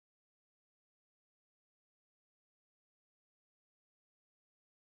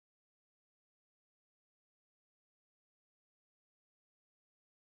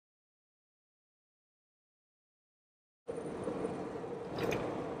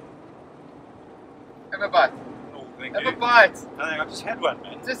Have a bite. Oh, thank Have you. a bite. I just had one,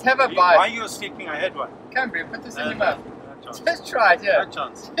 man. Just have a bite. Why are you sleeping? I had one. Kimberly, put this in your No mouth. chance. Just try it, yeah. No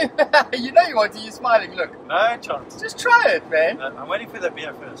chance. You know you want to, you're smiling, look. No chance. Just try it, man. I'm waiting for the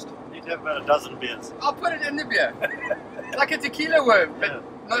beer first. I need to have about a dozen beers. I'll put it in the beer. Like a tequila worm, but Yeah.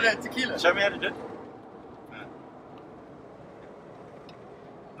 not a tequila. Show me how to do it.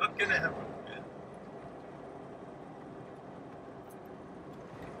 Not gonna happen.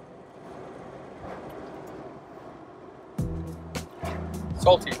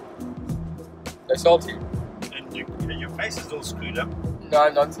 Salty. They're salty. And your face is all screwed up. No,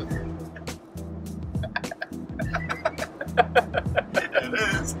 nonsense. It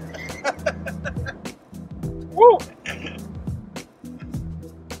is. Woo!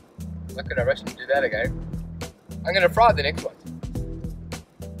 Not gonna rush and do that again. I'm gonna fry the next one.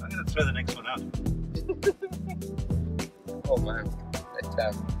 I'm gonna throw the next one out. Oh man, that's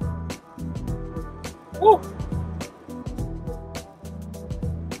tough. Woo!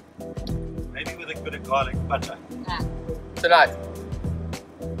 Maybe with a bit of garlic butter. Tonight.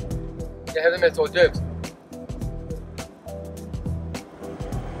 Yeah, have them as hors d'oeuvres.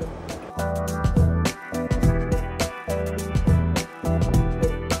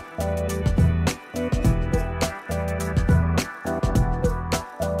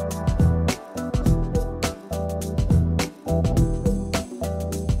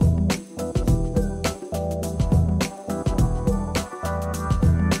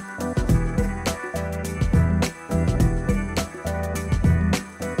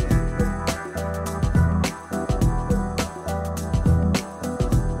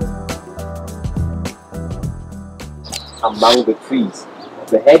 Among the trees.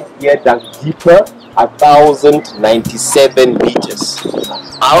 The head here dug deeper, 1,097 meters.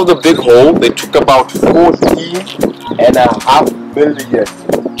 Out of the big hole, they took about 14.5 million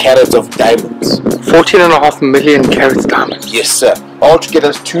carats of diamonds. 14.5 million carats diamonds. Yes, sir. Altogether,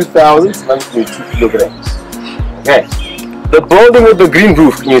 it's 2,702 kilograms. Okay. The building with the green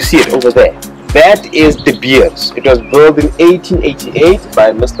roof, can you see it over there? That is De Beers. It was built in 1888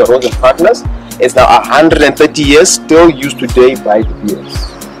 by Mr. Rose and Partners. It's now 130 years, still used today by De Beers.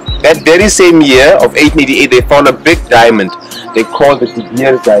 That very same year of 1888, they found a big diamond. They called it the De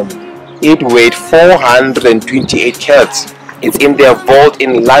Beers diamond. It weighed 428 carats. It's in their vault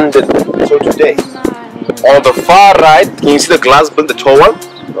in London. So today, on the far right, can you see the glass building, the tall one?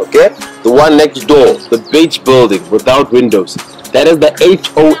 Okay, the one next door, the beige building without windows. That is the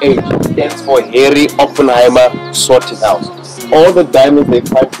HOH, stands for Harry Oppenheimer Sorting House. All the diamonds they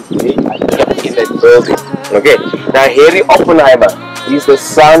find today are kept in that building. Okay, now Harry Oppenheimer is the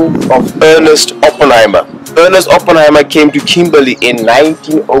son of Ernest Oppenheimer. Ernest Oppenheimer came to Kimberly in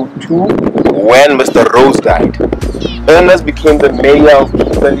 1902 when Mr. Rose died. Ernest became the mayor of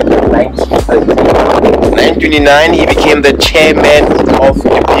Kimberly in 1930. In 1929, he became the chairman of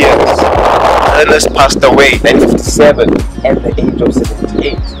De Beers. Ernest passed away in 1957 at the age of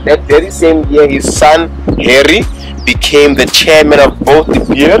 78. That very same year, his son Harry became the chairman of both De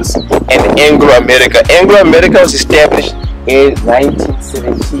Beers and Anglo-America. Anglo-America was established in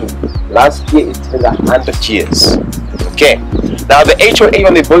 1917. Last year it turned 100 years. Okay. Now the HOA,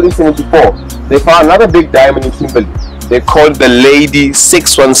 when they built in 74, they found another big diamond in Kimberly. They called the Lady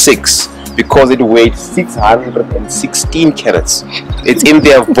 616 because it weighed 616 carats. It's in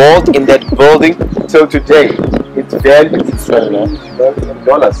their vault in that building till today. It's valued $3 million.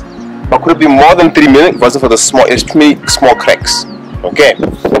 But could it be more than 3 million? It wasn't for the small, it's too many small cracks. Okay.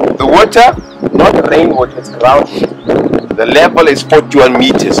 The water, not rainwater, it's groundwater. The level is 41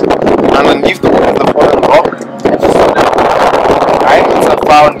 meters. Underneath the fallen rock, diamonds are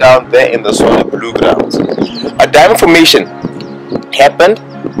found down there in the solid blue grounds. A diamond formation happened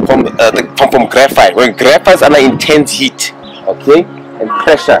from graphite. When graphite is under intense heat, okay, and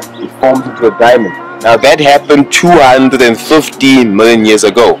pressure, it forms into a diamond. Now that happened 215 million years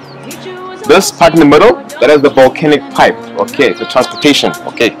ago. This part in the middle, that is the volcanic pipe, okay, the transportation,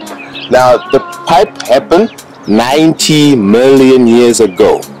 okay. Now the pipe happened 90 million years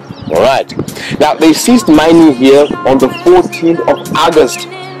ago. Alright. Now they ceased mining here on the 14th of August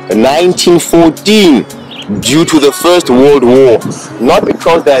 1914 due to the First World War. Not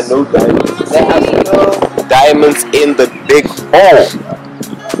because there are no diamonds. There are still diamonds in the big hole.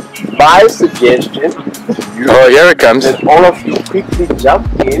 My suggestion, here it comes. that all of you quickly jump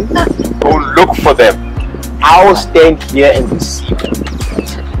in, go look for them. I'll stand here and receive them.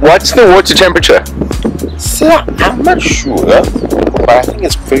 What's the water temperature? Sir, I'm not sure, but I think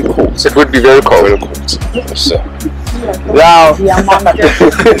it's pretty cold. It would be very cold. Very cold. Yes, sir. Now,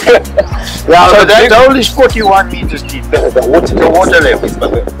 Yeah, So but that's big- only 41 meters deep. The water level is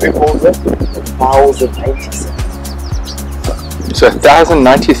but the big holes there, 1,097. So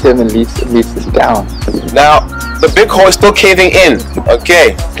 1,097 meters down. Now the big hole is still caving in.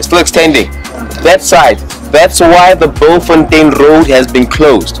 Okay, it's still extending. That side. That's why the Bulfontein Road has been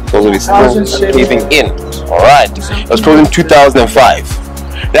closed. Because it is still caving in. Alright. It was closed in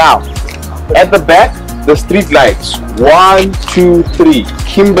 2005. Now, at the back, the street lights. 1, 2, 3.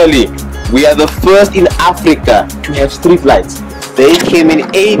 Kimberly. We are the first in Africa to have street lights. They came in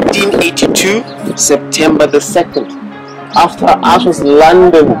 1882, September the 2nd. After us was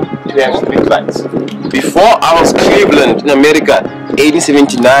London to have street lights. Before I was Cleveland in America,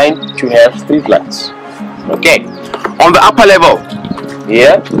 1879 to have street lights. Okay, on the upper level,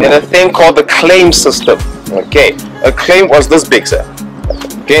 yeah, there's a thing called the claim system. Okay, a claim was this big, sir.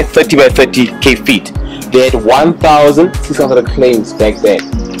 Okay, 30 by 30 feet. They had 1,600 claims back then.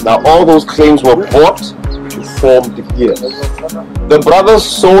 Now all those claims were bought to form the gear. The brothers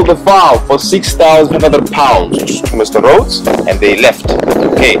sold the farm for 6,500 pounds to Mr. Rhodes, and they left.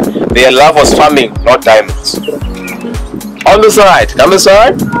 Okay, their love was farming, not diamonds. On the side,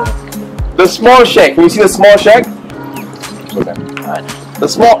 the small shack. Can you see the small shack? The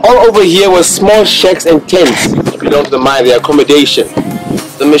small, all over here was small shacks and tents. Belong to the mine, the accommodation.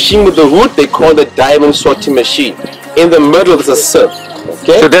 The machine with the wood, they call the diamond sorting machine. In the middle is a sieve.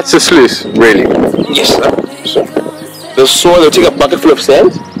 Okay. So that's the sluice, really. Yes, sir. So, the soil, they'll take a bucket full of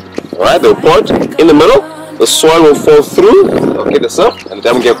sand, alright, they'll pour it in the middle, the soil will fall through, okay, the surf, and the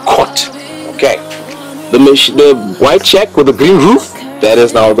diamond get caught. Okay. The white shack with the green roof, that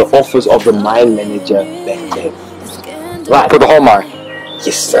is now the office of the mine manager back then. Right. For the whole mine.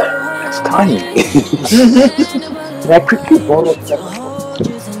 Yes, sir. It's tiny. Can I quickly borrow that?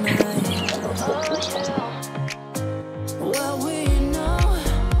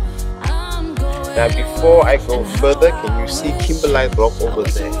 Now before I go further, can you see Kimberly Rock over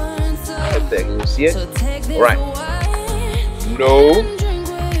there? Right there, can you see it? Right. No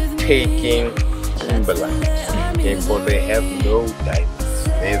taking Kimberly. Okay, for they have no diamonds.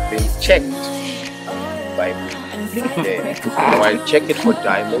 They've been checked by me. Okay. Now I check it for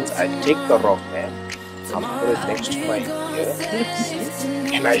diamonds, I take the rock man, I put it next to my ear,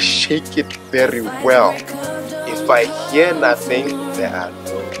 and I shake it very well. If I hear nothing, there are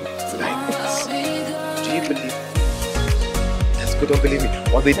no diamonds. Do you believe me? That's good, don't believe me.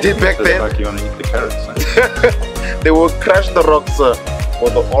 What they did back then, Like you want to eat the carrots. they will crush the rocks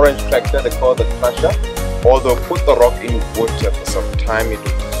with the orange tractor, they call it the crusher, or they'll put the rock in water for some time, it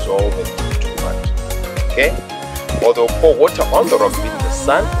will dissolve and be too much. Okay? Or they'll pour water on the rock in the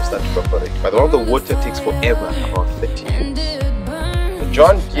sun to start to evaporate. But all the water takes forever, about 30 years. The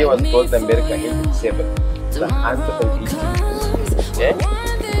John Deere was built in America in 1987. It's 180 years. Okay?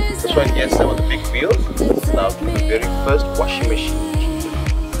 This one here, some of the big wheels. It's now the very first washing machine.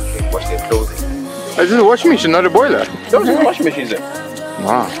 Okay, wash their clothing. This is a washing machine, not a boiler. No, it's a washing machine, sir.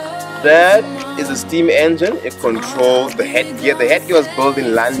 Wow. That is a steam engine. It controls the headgear. The headgear was built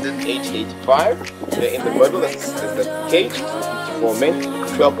in London, 1885. In the middle is the cage, 54 men,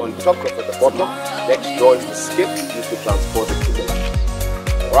 12 on top, 12 at the bottom. Next door is the skip used to transport the timber.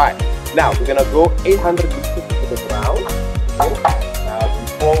 Alright, now we're gonna go 800 meters to the ground. Now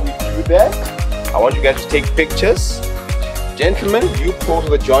before we do that, I want you guys to take pictures. Gentlemen, you pose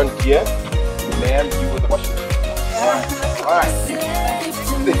with the John Deere. Man, you with the washing machine. Alright.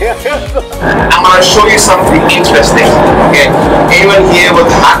 I'm going to show you something interesting. Okay, anyone here with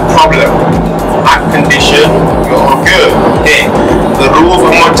heart problem, heart condition, you're all good. Okay, the rule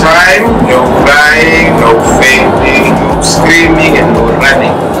one more time: no crying, no fainting, no screaming, and no running.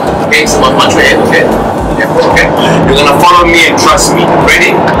 Okay, so watch your head. Okay, okay. You're gonna follow me and trust me.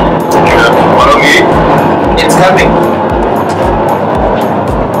 Ready? Follow me. It's coming.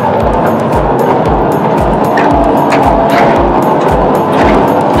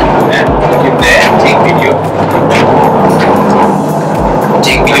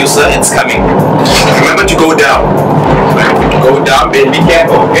 Sir, it's coming. Remember to go down. Go down, baby. Be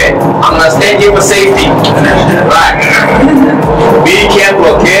careful, okay? I'm gonna stand here for safety. Right. Be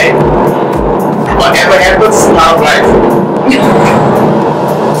careful, okay? Whatever happens, start right.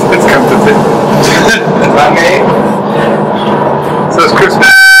 Let's come to it. Okay? So it's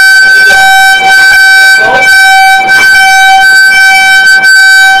Christmas.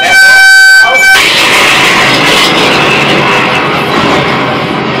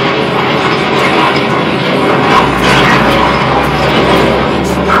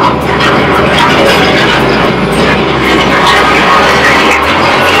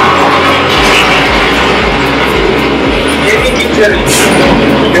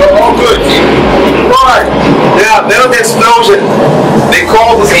 You're all good.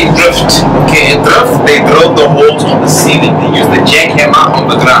 enough, they drilled the holes on the ceiling. They used the jackhammer on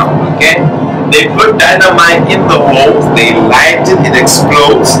the ground. Okay? They put dynamite in the holes, they light it, it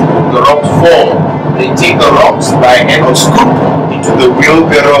explodes, the rocks fall. They take the rocks by hand or scoop into the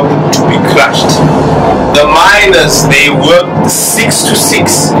wheelbarrow to be crushed. The miners, they worked 6 to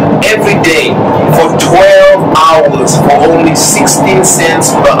 6 every day for 12 hours for only 16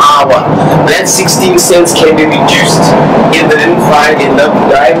 cents per hour. That 16 cents can be reduced if they didn't find enough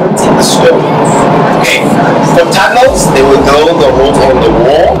diamonds in the stone. Okay, for tunnels, they would drill the holes on the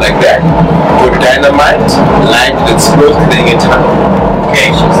wall like that, put dynamite, light it, explode, creating a tunnel. Okay,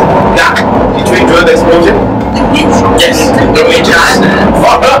 now, did you enjoy the explosion? Yes, don't we just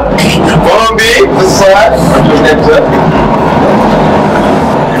follow me this side?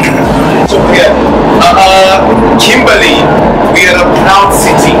 So here, Kimberly, we are a proud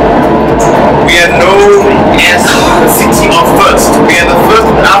city. We are known as the city of first. We are the first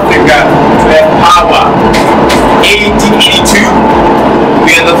in Africa to have power. 1882.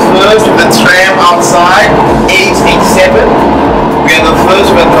 We are the first with a tram outside. 1887. We are the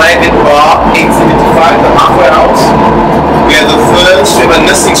first with a drive-in bar. 1875, the halfway house. We are the first with a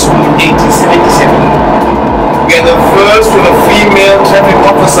nursing school. 1877. We are the first with a female traffic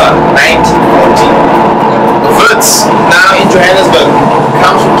officer, 1940. Wits, now in Johannesburg,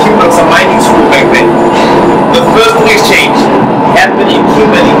 comes from Kimberly, it's a mining school back then. The first book exchange happened in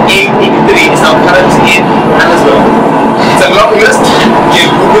Kimberly, 1883. It's now currently in Johannesburg. It's a long list.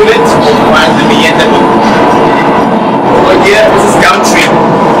 You Google it, you'll find the meander book. Over here, this is Gumtree,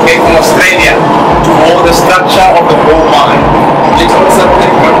 came from Australia to hold the structure of the gold mine. It's also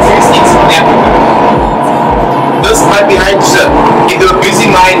in countries in South Africa. This pipe behind you, if they were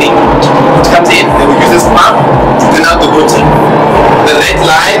busy mining, it comes in, they will use this pump to clean out the water. The red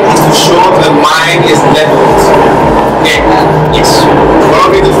line is to show the mine is leveled. Okay, yes.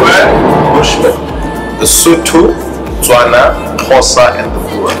 Follow me this word, Bushman. The Sotho, Tswana, Xhosa, and the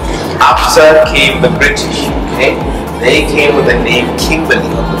Boer. After came the British, okay? They came with the name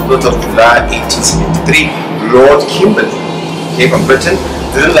Kimberly on the 4th of July 1873. Lord Kimberly, okay, from Britain,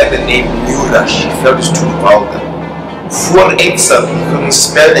 didn't like the name New Rush, he felt it's too vulgar. For Excel, he couldn't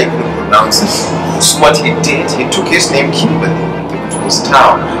spell it, he couldn't pronounce it. So what he did, he took his name Kimberly and gave it to his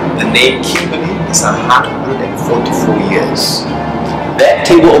town. The name Kimberly is 144 years. That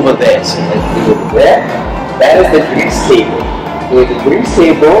table over there, so that table over there, that is the grease table. So the grease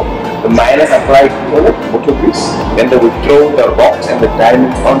table, the miners applied water grease, then they would throw the rocks and the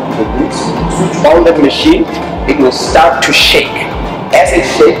diamonds onto the grease. Switch on the machine, it will start to shake. As it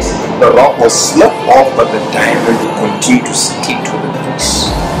shakes, the rock will slip off, but the diamond will continue to stick to the grease.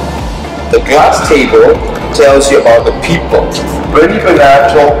 The glass table tells you about the people. Bernie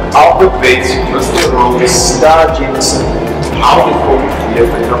Benato, Albert Bates, Mr. Rover, Star Jameson, how they formed the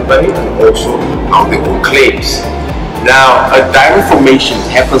company, and also how they own claims. Now, a diamond formation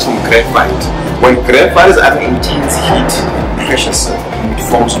happens from graphite. When graphite is under intense heat, pressure, it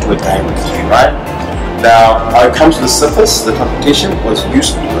forms into a diamond, right? Now, when it comes to the surface, the transportation was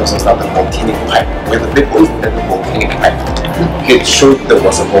used because of the volcanic pipe. Where the big was at the volcanic pipe. It showed there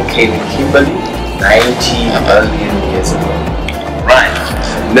was a volcano in Kimberly 90 million years ago. Right.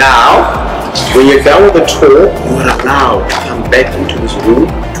 Now, when you're done with the tour, you are allowed to come back into this room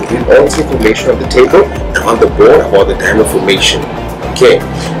to read all this information on the table and on the board about the diamond formation. Okay.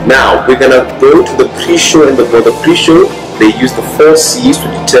 Now, we're gonna go to the pre-show, and before the pre-show, they use the 4 C's to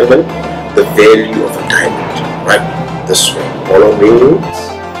determine the value of a diamond, right? This way. Follow me.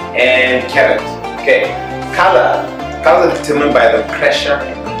 And carat. Okay. Color. Color is determined by the pressure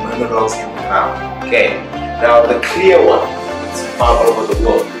and the minerals in the ground. Okay. Now the clear one is found all over the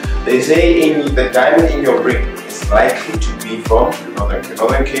world. They say the diamond in your ring is likely to be from Northern Cape.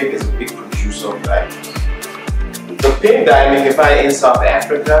 Northern Cape is a big producer of diamonds. The pink diamond you find in South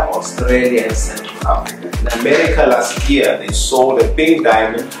Africa, Australia, and Central Africa. In America last year, they sold a pink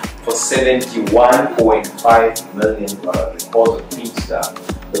diamond for $71.5 million. They call it Pink Star.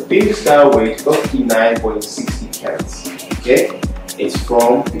 The Pink Star weighs 59.60 carats. Okay, it's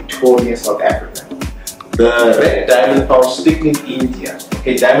from Victoria, South Africa. The red diamond found strictly in India.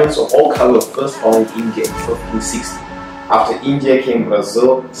 Okay, diamonds of all colors were first found in India in 1560. After India came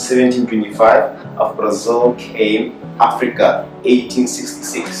Brazil, 1725. After Brazil came Africa,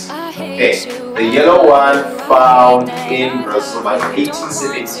 1866. Okay, the yellow one found in Brazil by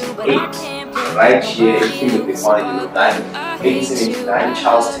 1878. Right here in Kimberly, they found a yellow diamond. 1879,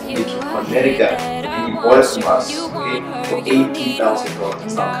 Charles Tiffany came from America and he bought it from us, okay, for $18,000.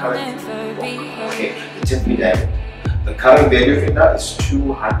 It's now currently, okay, the Tiffany diamond. The current value of it now is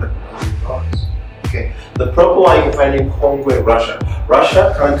 $200 million. Okay, the purple one you find in Congo in Russia.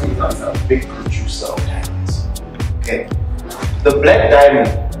 Russia currently is a big producer of diamonds. Okay, the black diamond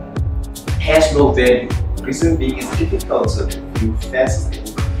has no value. Reason being, it's difficult to view fast as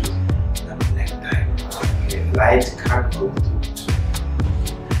they produce the black diamond. Okay, light can't go through it.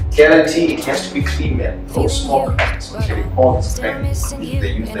 Clarity, it has to be clean, man. For small cracks, especially all this crack,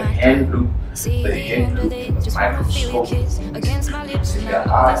 they use the hand loop, microscope. There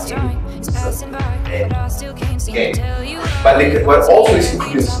are okay, but they, what also these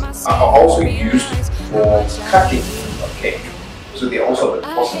ingredients are also used for cutting. Okay, so they also have a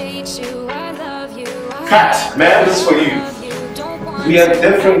possible cut. Man, this is for you. We have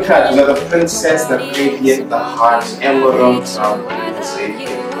different cuts. We have the princess, the radiant, the heart, emerald,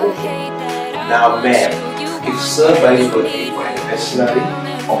 now, man, if served by your birthday for anniversary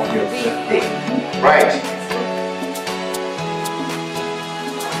of your birthday, right?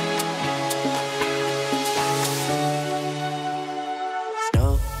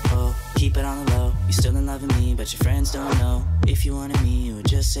 Keep it on the low. You still in love with me, but your friends don't know. If you wanted me, you would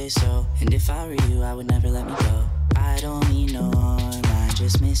just say so. And if I were you, I would never let me go. I don't mean no harm, I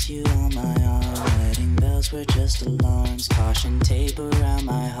just miss you on my arm. Wedding bells were just alarms, caution tape around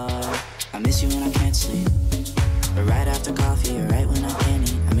my heart. I miss you when I can't sleep, or right after coffee, or right when I can't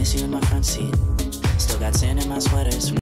eat. I miss you in my front seat. Still got sand in my sweaters from